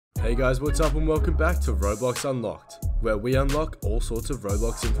Hey guys, what's up and welcome back to Roblox Unlocked, where we unlock all sorts of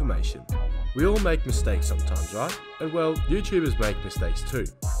Roblox information. We all make mistakes sometimes, right? And well, YouTubers make mistakes too,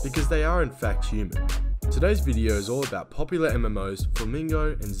 because they are in fact human. Today's video is all about PopularMMOS,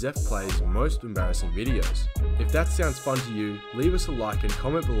 Flamingo and ZephPlays' most embarrassing videos. If that sounds fun to you, leave us a like and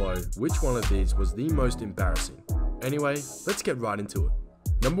comment below which one of these was the most embarrassing. Anyway, let's get right into it.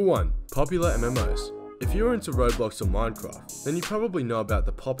 Number 1. PopularMMOS. If you're into Roblox or Minecraft, then you probably know about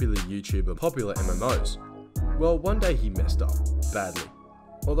the popular YouTuber PopularMMOS. Well, one day he messed up, badly.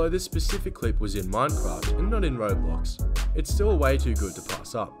 Although this specific clip was in Minecraft and not in Roblox, it's still way too good to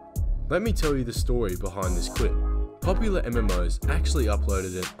pass up. Let me tell you the story behind this clip. PopularMMOS actually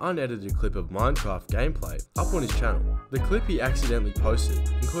uploaded an unedited clip of Minecraft gameplay up on his channel. The clip he accidentally posted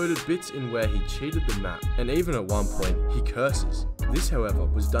included bits in where he cheated the map, and even at one point he curses. This, however,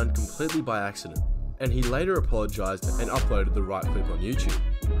 was done completely by accident, and he later apologised and uploaded the right clip on YouTube.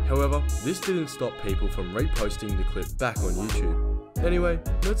 However, this didn't stop people from reposting the clip back on YouTube. Anyway,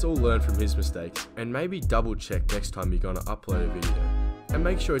 let's all learn from his mistakes and maybe double check next time you're gonna upload a video. And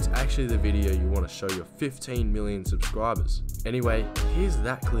make sure it's actually the video you want to show your 15 million subscribers. Anyway, here's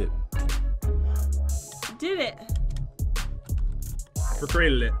that clip. Did it.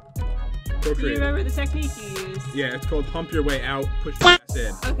 Procreated it. Do you remember the technique you used? Yeah, it's called hump your way out, push your ass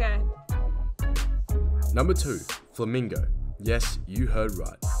in. Okay. Number 2. Flamingo. Yes, you heard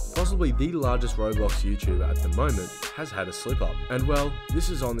right. Possibly the largest Roblox YouTuber at the moment has had a slip up. And well, this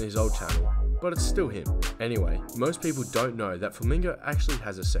is on his old channel, but it's still him. Anyway, most people don't know that Flamingo actually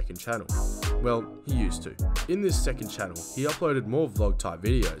has a second channel. Well, he used to. In this second channel, he uploaded more vlog type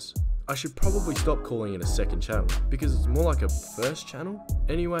videos. I should probably stop calling it a second channel, because it's more like a first channel.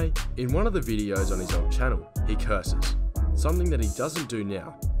 Anyway, in one of the videos on his old channel, he curses. Something that he doesn't do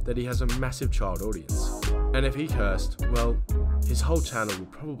now, that he has a massive child audience. And if he cursed, well, his whole channel will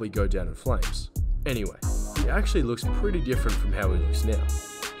probably go down in flames. Anyway, he actually looks pretty different from how he looks now.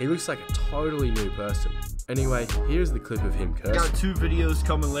 He looks like a totally new person. Anyway, here's the clip of him cursing. Got 2 videos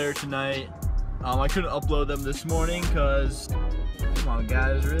coming later tonight. I couldn't upload them this morning because, come on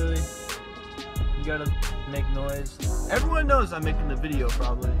guys, really? You gotta make noise. Everyone knows I'm making the video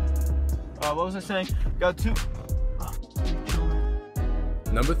probably. What was I saying? Got 2.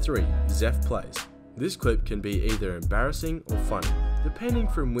 Number 3. ZephPlays. This clip can be either embarrassing or funny, depending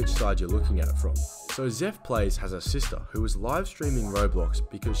from which side you're looking at it from. So ZephPlays has a sister who was live streaming Roblox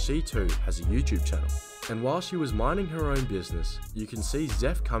because she too has a YouTube channel. And while she was minding her own business, you can see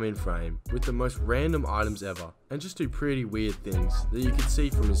Zeph come in frame with the most random items ever and just do pretty weird things that you can see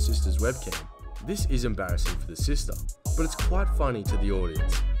from his sister's webcam. This is embarrassing for the sister, but it's quite funny to the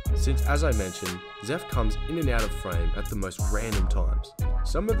audience, since as I mentioned, Zeph comes in and out of frame at the most random times.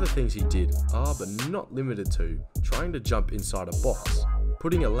 Some of the things he did are, but not limited to, trying to jump inside a box,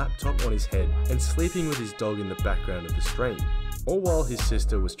 putting a laptop on his head and sleeping with his dog in the background of the stream, all while his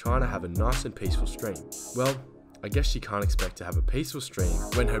sister was trying to have a nice and peaceful stream. Well, I guess she can't expect to have a peaceful stream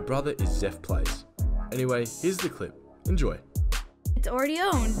when her brother is ZephPlays. Anyway, here's the clip. Enjoy. It's already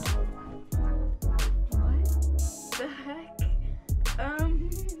owned. What the heck?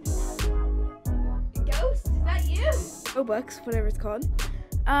 Ghost, is that you? Roblox, whatever it's called.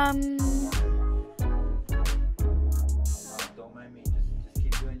 Don't mind me, just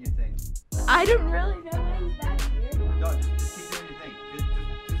keep doing your thing. I don't really know who's back here. No, just keep doing your thing. Just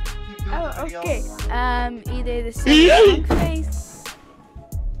keep doing Oh, your okay. video. Either the same face.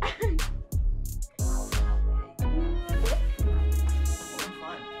 I'm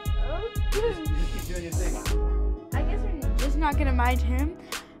fine. Okay. Just keep doing your thing. I guess we're just not gonna mind him.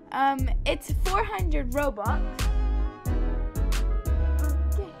 It's 400 Robux.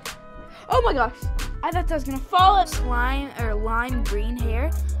 Okay. Oh my gosh! I thought that was gonna fall off. Slime or lime green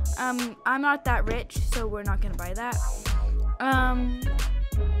hair. I'm not that rich, so we're not gonna buy that.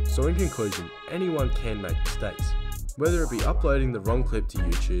 So in conclusion, anyone can make mistakes. Whether it be uploading the wrong clip to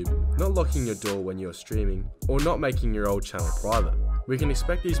YouTube, not locking your door when you're streaming, or not making your old channel private. We can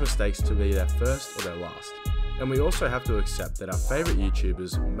expect these mistakes to be their first or their last. And we also have to accept that our favourite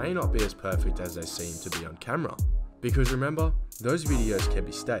YouTubers may not be as perfect as they seem to be on camera. Because remember, those videos can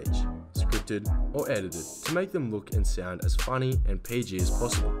be staged, scripted, or edited to make them look and sound as funny and PG as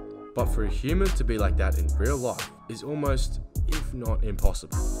possible. But for a human to be like that in real life is almost, if not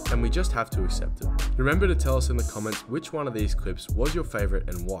impossible, and we just have to accept it. Remember to tell us in the comments which one of these clips was your favourite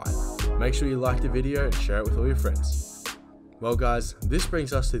and why. Make sure you like the video and share it with all your friends. Well guys, this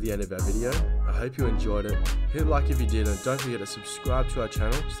brings us to the end of our video. I hope you enjoyed it. Hit like if you did, and don't forget to subscribe to our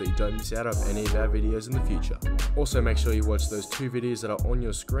channel so that you don't miss out on any of our videos in the future. Also make sure you watch those 2 videos that are on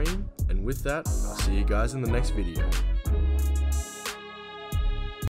your screen, and with that, I'll see you guys in the next video.